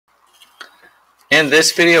In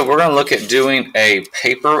this video, we're going to look at doing a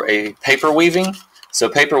paper weaving. So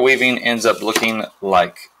paper weaving ends up looking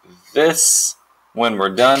like this. When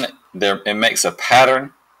we're done, it makes a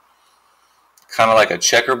pattern, kind of like a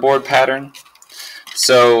checkerboard pattern.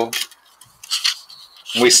 So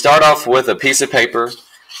we start off with a piece of paper,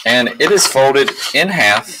 and it is folded in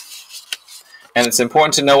half. And it's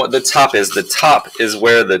important to know what the top is. The top is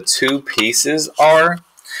where the two pieces are.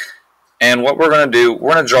 And what we're going to do,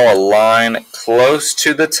 we're going to draw a line close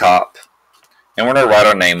to the top, and we're going to write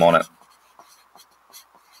our name on it.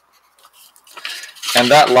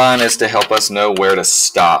 And that line is to help us know where to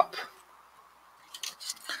stop.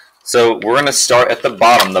 So we're going to start at the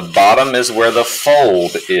bottom. The bottom is where the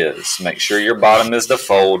fold is. Make sure your bottom is the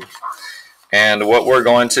fold. And what we're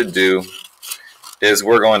going to do is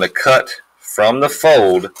we're going to cut from the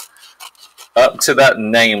fold up to that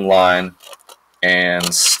name line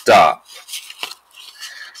and stop.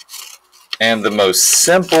 And the most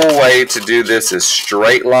simple way to do this is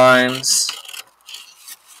straight lines.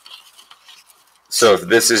 So if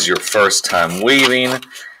this is your first time weaving,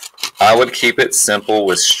 I would keep it simple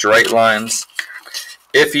with straight lines.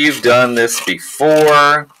 If you've done this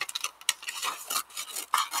before,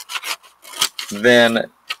 then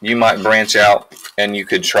you might branch out and you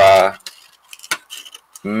could try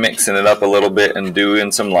mixing it up a little bit and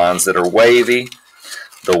doing some lines that are wavy.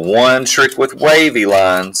 The one trick with wavy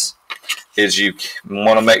lines is you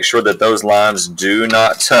want to make sure that those lines do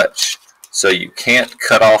not touch. So you can't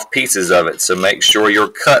cut off pieces of it. So make sure your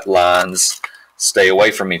cut lines stay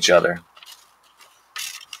away from each other.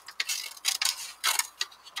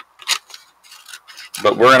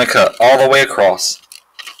 But we're going to cut all the way across,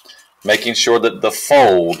 making sure that the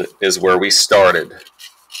fold is where we started.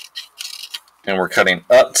 And we're cutting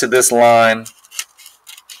up to this line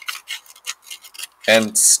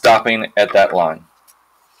and stopping at that line.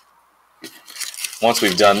 Once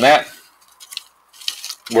we've done that,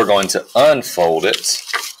 we're going to unfold it.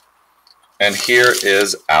 And here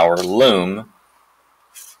is our loom.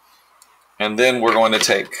 And then we're going to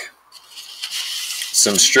take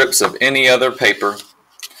some strips of any other paper.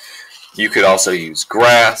 You could also use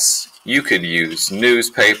grass. You could use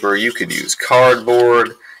newspaper. You could use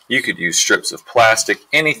cardboard. You could use strips of plastic,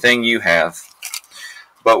 anything you have.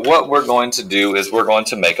 But what we're going to do is we're going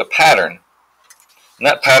to make a pattern. And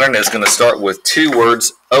that pattern is going to start with two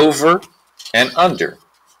words, over and under.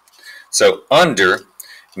 So under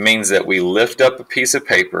means that we lift up a piece of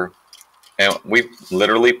paper and we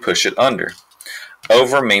literally push it under.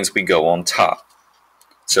 Over means we go on top.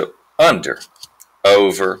 So under,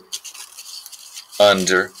 over,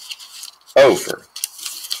 under, over,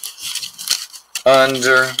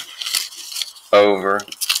 under, over,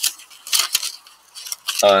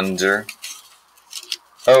 under,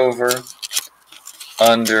 over,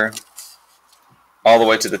 under, all the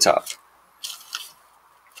way to the top.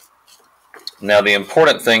 Now the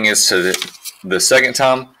important thing is to the second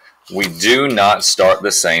time, we do not start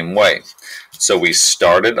the same way. So we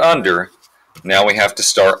started under, now we have to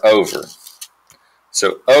start over.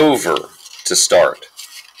 So over to start,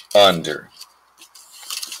 under,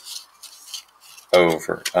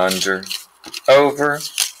 over, under, over,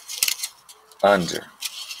 under,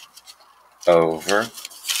 over,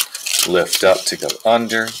 lift up to go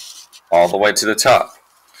under, all the way to the top.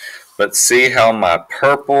 But see how my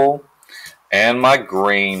purple and my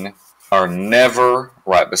green are never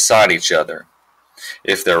right beside each other.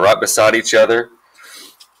 If they're right beside each other,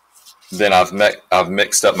 then I've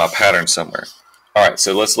mixed up my pattern somewhere. Alright,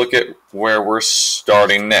 so let's look at where we're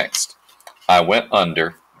starting next. I went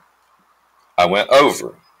under, I went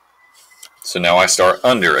over. So now I start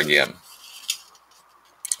under again.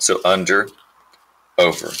 So under,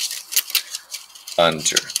 over,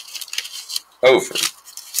 under, over,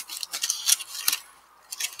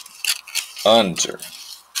 under,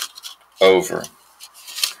 over,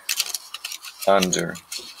 under,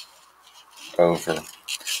 over,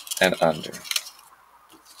 and under.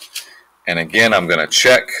 And again, I'm going to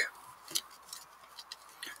check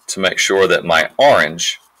to make sure that my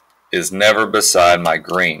orange is never beside my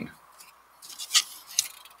green.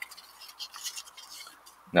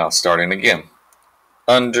 Now starting again.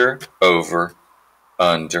 Under, over,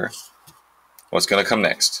 under. What's going to come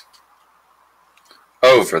next?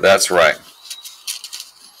 Over, that's right.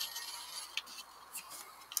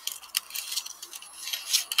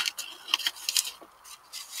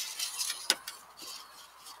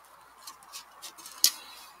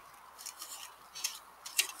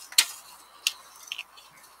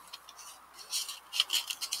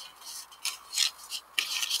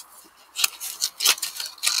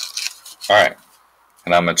 Alright,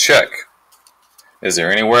 and I'm going to check. Is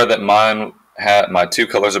there anywhere that mine my two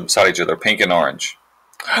colors are beside each other, pink and orange.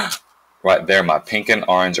 Right there, my pink and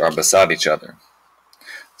orange are beside each other.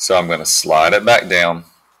 So I'm going to slide it back down,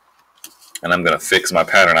 and I'm going to fix my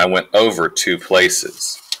pattern. I went over 2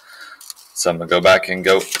 places. So I'm going to go back and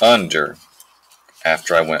go under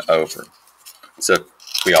after I went over. So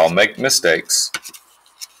we all make mistakes.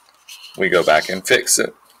 We go back and fix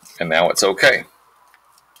it, and now it's okay.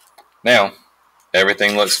 Now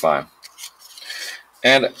everything looks fine.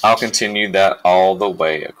 And I'll continue that all the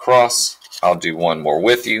way across. I'll do one more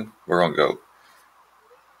with you. We're going to go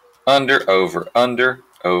under, over, under,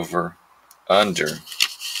 over, under.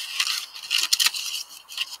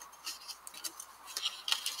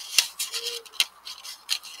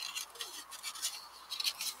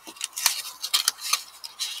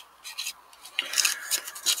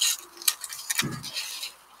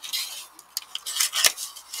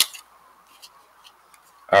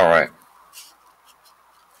 All right.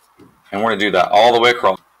 And we're going to do that all the way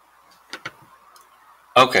across.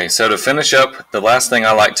 Okay, so to finish up, the last thing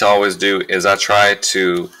I like to always do is I try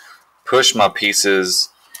to push my pieces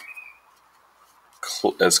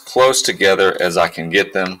as close together as I can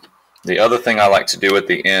get them. The other thing I like to do at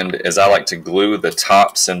the end is I like to glue the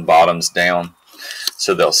tops and bottoms down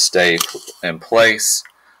so they'll stay in place.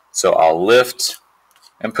 So I'll lift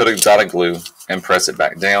and put a dot of glue and press it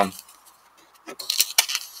back down.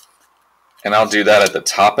 And I'll do that at the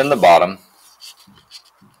top and the bottom.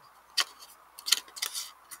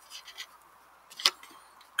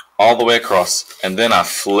 All the way across, and then I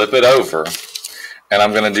flip it over, and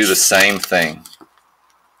I'm going to do the same thing.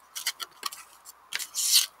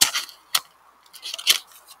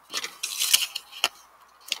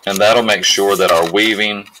 And that'll make sure that our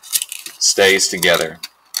weaving stays together.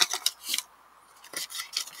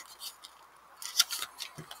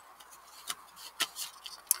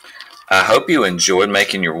 I hope you enjoyed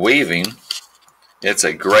making your weaving. It's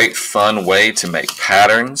a great fun way to make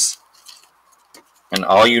patterns. And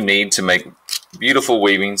all you need to make beautiful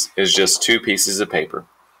weavings is just 2 pieces of paper.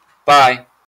 Bye!